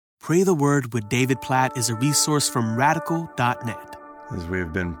Pray the Word with David Platt is a resource from radical.net. As we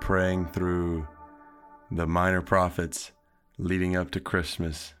have been praying through the minor prophets leading up to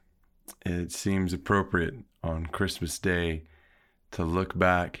Christmas, it seems appropriate on Christmas Day to look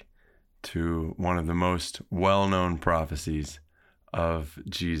back to one of the most well-known prophecies of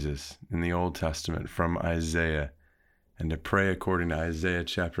Jesus in the Old Testament from Isaiah, and to pray according to Isaiah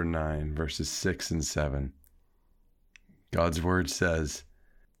chapter 9, verses 6 and 7. God's word says,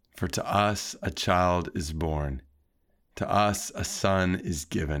 "For to us a child is born, to us a son is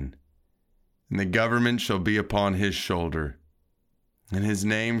given, and the government shall be upon his shoulder, and his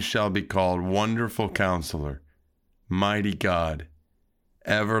name shall be called Wonderful Counselor, Mighty God,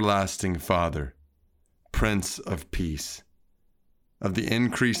 Everlasting Father, Prince of Peace. Of the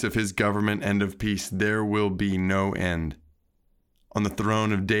increase of his government and of peace there will be no end. On the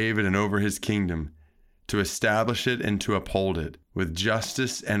throne of David and over his kingdom, to establish it and to uphold it with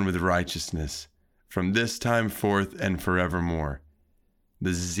justice and with righteousness, from this time forth and forevermore.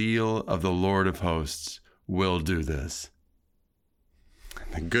 The zeal of the Lord of hosts will do this."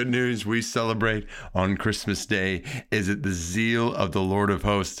 The good news we celebrate on Christmas Day is that the zeal of the Lord of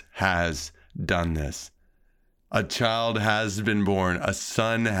hosts has done this. A child has been born, a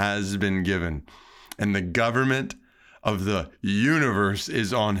son has been given, and the government of the universe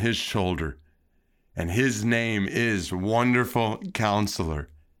is on his shoulder. And his name is Wonderful Counselor.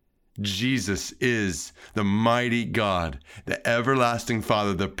 Jesus is the mighty God, the everlasting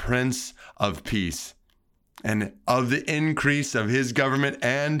Father, the Prince of Peace. And of the increase of his government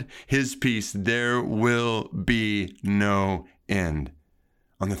and his peace, there will be no end.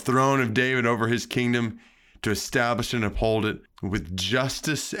 On the throne of David over his kingdom, to establish and uphold it with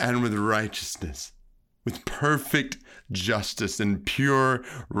justice and with righteousness, with perfect justice and pure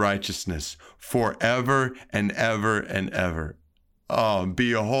righteousness forever and ever and ever. Oh,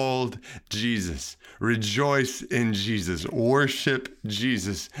 behold Jesus. Rejoice in Jesus. Worship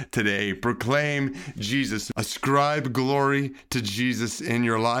Jesus today. Proclaim Jesus. Ascribe glory to Jesus in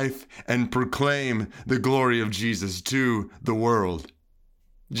your life and proclaim the glory of Jesus to the world.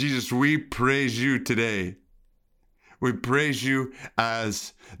 Jesus, we praise you today. We praise you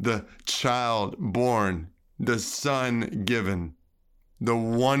as the child born, the son given, the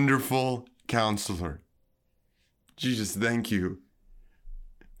wonderful counselor. Jesus, thank you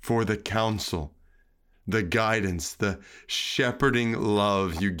for the counsel, the guidance, the shepherding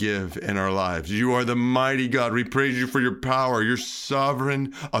love you give in our lives. You are the mighty God. We praise you for your power, your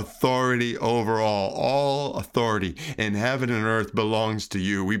sovereign authority over all. All authority in heaven and earth belongs to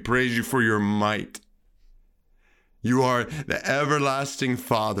you. We praise you for your might. You are the everlasting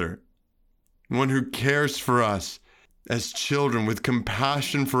Father, one who cares for us as children with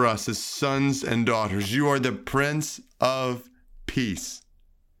compassion for us as sons and daughters. You are the Prince of Peace.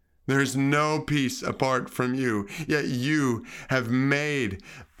 There's no peace apart from you, yet you have made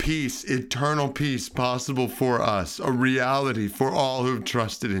peace, eternal peace, possible for us, a reality for all who've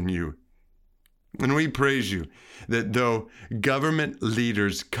trusted in you. And we praise you that though government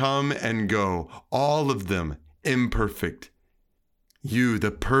leaders come and go, all of them imperfect, you,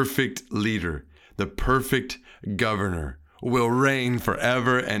 the perfect leader, the perfect governor, will reign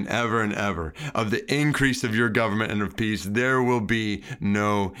forever and ever and ever. Of the increase of your government and of peace, there will be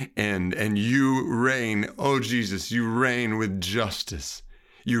no end. And you reign, oh Jesus, you reign with justice.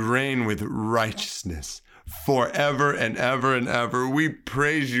 You reign with righteousness forever and ever and ever. We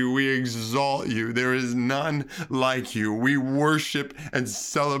praise you. We exalt you. There is none like you. We worship and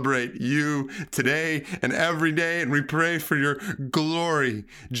celebrate you today and every day. And we pray for your glory,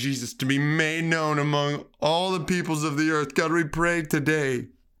 Jesus, to be made known among all the peoples of the earth. God, we pray today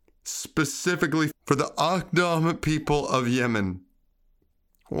specifically for the Akdam people of Yemen.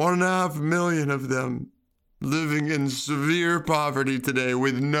 1.5 million of them living in severe poverty today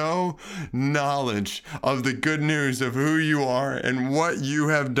with no knowledge of the good news of who you are and what you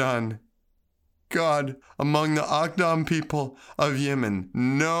have done. God, among the Akdam people of Yemen,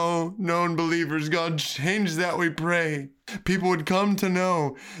 no known believers, God, change that, we pray. People would come to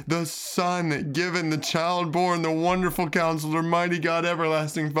know the Son given, the child born, the wonderful counselor, mighty God,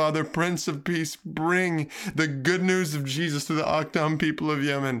 everlasting Father, Prince of Peace. Bring the good news of Jesus to the Akdam people of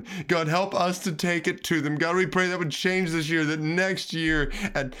Yemen. God, help us to take it to them. God, we pray that would change this year, that next year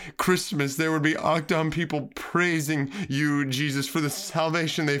at Christmas, there would be Akdam people praising you, Jesus, for the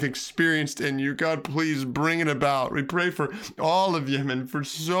salvation they've experienced in you. God, please bring it about. We pray for all of Yemen, for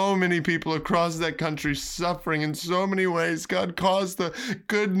so many people across that country suffering in so many ways. ways. God, cause the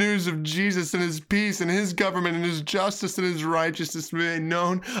good news of Jesus and his peace and his government and his justice and his righteousness to be made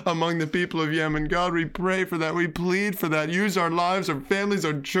known among the people of Yemen. God, we pray for that. We plead for that. Use our lives, our families,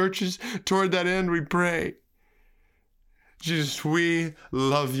 our churches toward that end, we pray. Jesus, we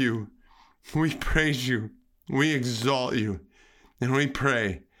love you. We praise you. We exalt you. And we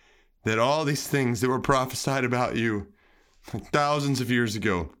pray that all these things that were prophesied about you thousands of years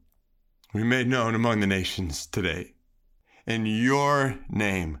ago we made known among the nations today. In your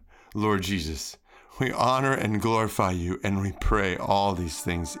name, Lord Jesus, we honor and glorify you, and we pray all these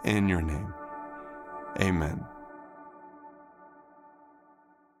things in your name. Amen.